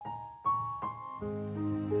Well,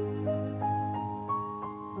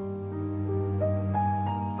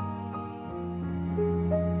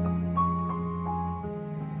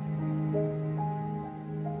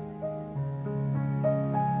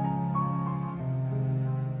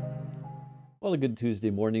 a good Tuesday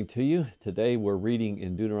morning to you. Today we're reading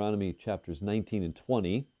in Deuteronomy chapters 19 and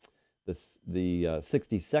 20, the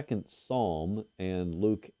 62nd Psalm, and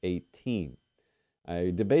Luke 18.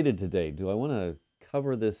 I debated today, do I want to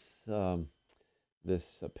cover this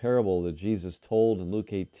parable that Jesus told in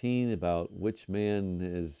Luke 18 about which man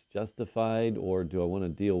is justified, or do I want to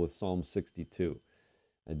deal with Psalm 62?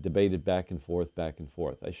 I debated back and forth, back and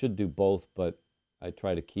forth. I should do both, but I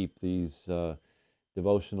try to keep these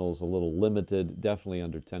devotionals a little limited, definitely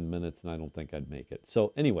under 10 minutes, and I don't think I'd make it.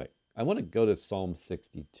 So anyway, I want to go to Psalm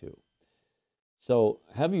 62. So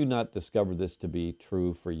have you not discovered this to be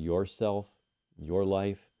true for yourself, your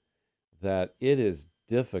life, that it is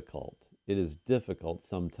difficult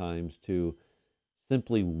sometimes to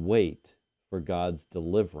simply wait for God's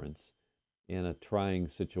deliverance in a trying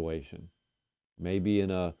situation? Maybe in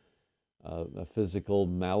a physical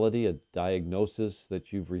malady, a diagnosis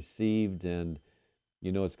that you've received, and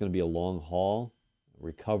you know it's going to be a long haul,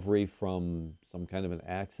 recovery from some kind of an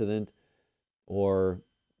accident, or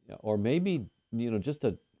maybe just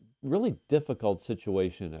a really difficult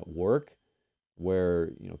situation at work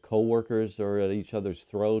where coworkers are at each other's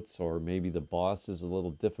throats, or maybe the boss is a little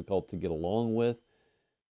difficult to get along with.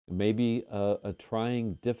 Maybe a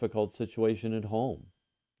trying, difficult situation at home,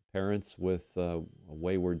 parents with a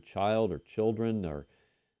wayward child or children, or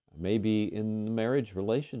maybe in the marriage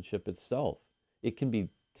relationship itself. It can be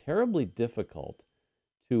terribly difficult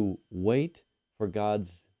to wait for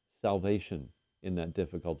God's salvation in that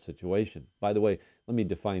difficult situation. By the way, let me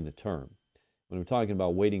define the term. When I'm talking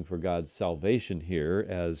about waiting for God's salvation here,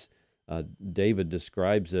 as David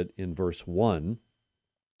describes it in verse 1,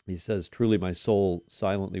 he says, "Truly my soul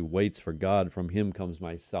silently waits for God. From him comes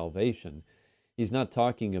my salvation." He's not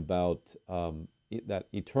talking about that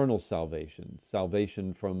eternal salvation,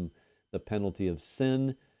 salvation from the penalty of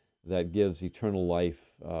sin that gives eternal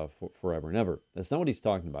life forever and ever. That's not what he's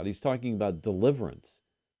talking about. He's talking about deliverance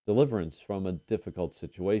from a difficult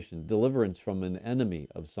situation, deliverance from an enemy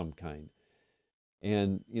of some kind.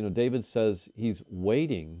 And, David says he's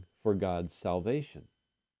waiting for God's salvation.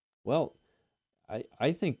 Well,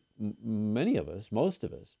 I think many of us, most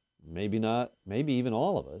of us, maybe not, maybe even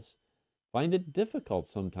all of us, find it difficult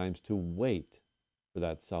sometimes to wait for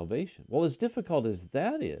that salvation. Well, as difficult as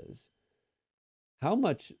that is, how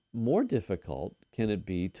much more difficult can it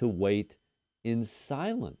be to wait in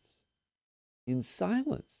silence? In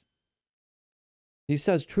silence. He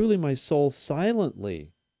says, "Truly my soul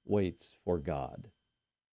silently waits for God."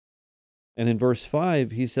 And in verse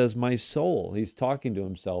 5, he says, "My soul." He's talking to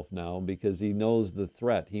himself now because he knows the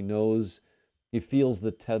threat. He feels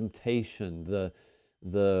the temptation,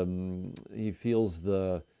 he feels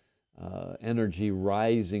the energy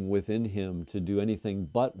rising within him to do anything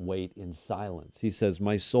but wait in silence. He says,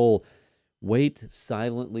 "My soul, wait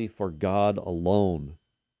silently for God alone,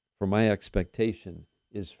 for my expectation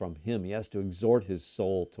is from him." He has to exhort his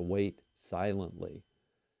soul to wait silently.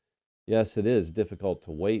 Yes, it is difficult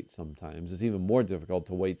to wait sometimes. It's even more difficult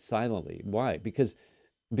to wait silently. Why? Because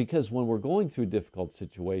when we're going through a difficult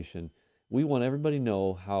situation, we want everybody to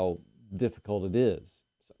know how difficult it is.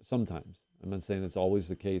 Sometimes. I'm not saying it's always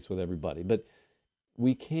the case with everybody, but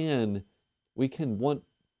we can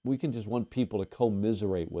just want people to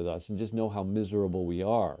commiserate with us and just know how miserable we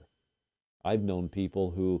are. I've known people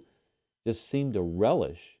who just seem to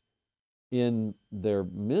relish in their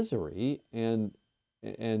misery and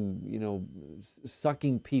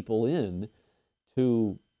sucking people in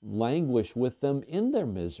to languish with them in their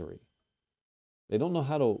misery. They don't know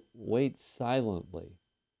how to wait silently.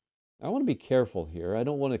 I want to be careful here. I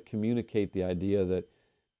don't want to communicate the idea that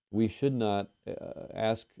we should not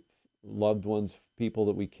ask loved ones, people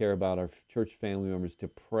that we care about, our church family members, to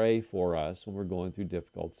pray for us when we're going through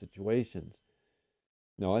difficult situations.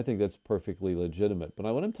 No, I think that's perfectly legitimate.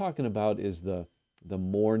 But what I'm talking about is the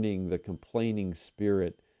mourning, the complaining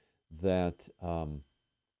spirit that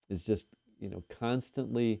is just,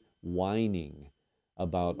 constantly whining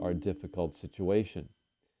about our difficult situation.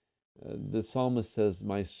 The psalmist says,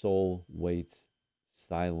 "My soul waits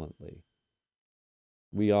silently."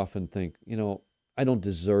 We often think, I don't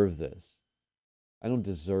deserve this. I don't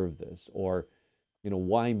deserve this. Or,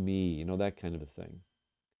 why me? That kind of a thing.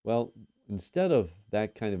 Well, instead of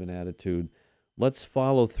that kind of an attitude, let's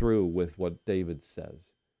follow through with what David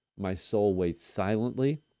says. My soul waits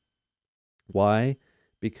silently. Why?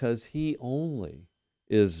 Because he only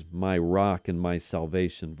is my rock and my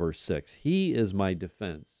salvation. Verse 6. He is my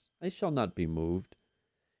defense. I shall not be moved.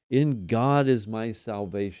 In God is my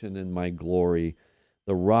salvation and my glory,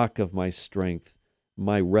 the rock of my strength.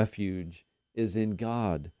 My refuge is in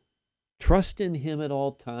God. Trust in him at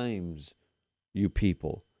all times, you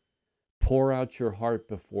people. Pour out your heart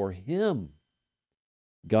before him.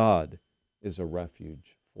 God is a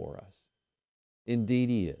refuge for us. Indeed,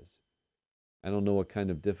 he is. I don't know what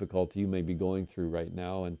kind of difficulty you may be going through right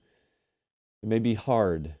now, and it may be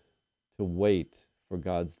hard to wait for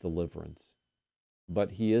God's deliverance,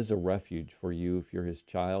 but he is a refuge for you if you're his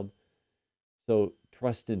child. So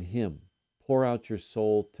trust in him. Pour out your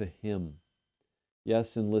soul to him.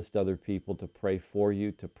 Yes, enlist other people to pray for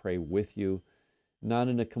you, to pray with you, not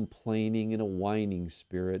in a complaining and a whining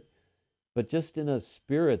spirit, but just in a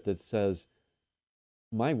spirit that says,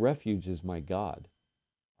 my refuge is my God.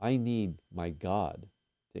 I need my God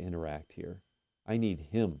to interact here. I need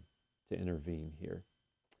him to intervene here.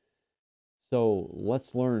 So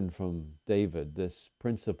let's learn from David this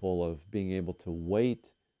principle of being able to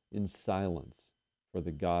wait in silence for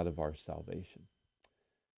the God of our salvation.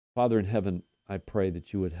 Father in heaven, I pray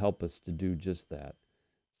that you would help us to do just that.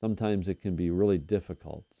 Sometimes it can be really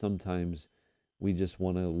difficult. Sometimes we just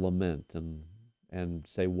want to lament and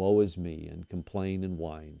say, woe is me, and complain and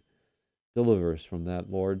whine. Deliver us from that,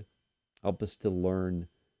 Lord. Help us to learn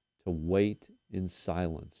to wait in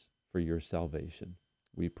silence for your salvation.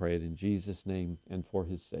 We pray it in Jesus' name and for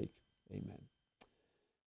his sake. Amen.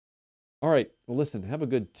 All right. Well, listen, have a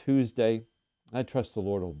good Tuesday. I trust the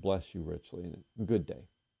Lord will bless you richly in it. Good day.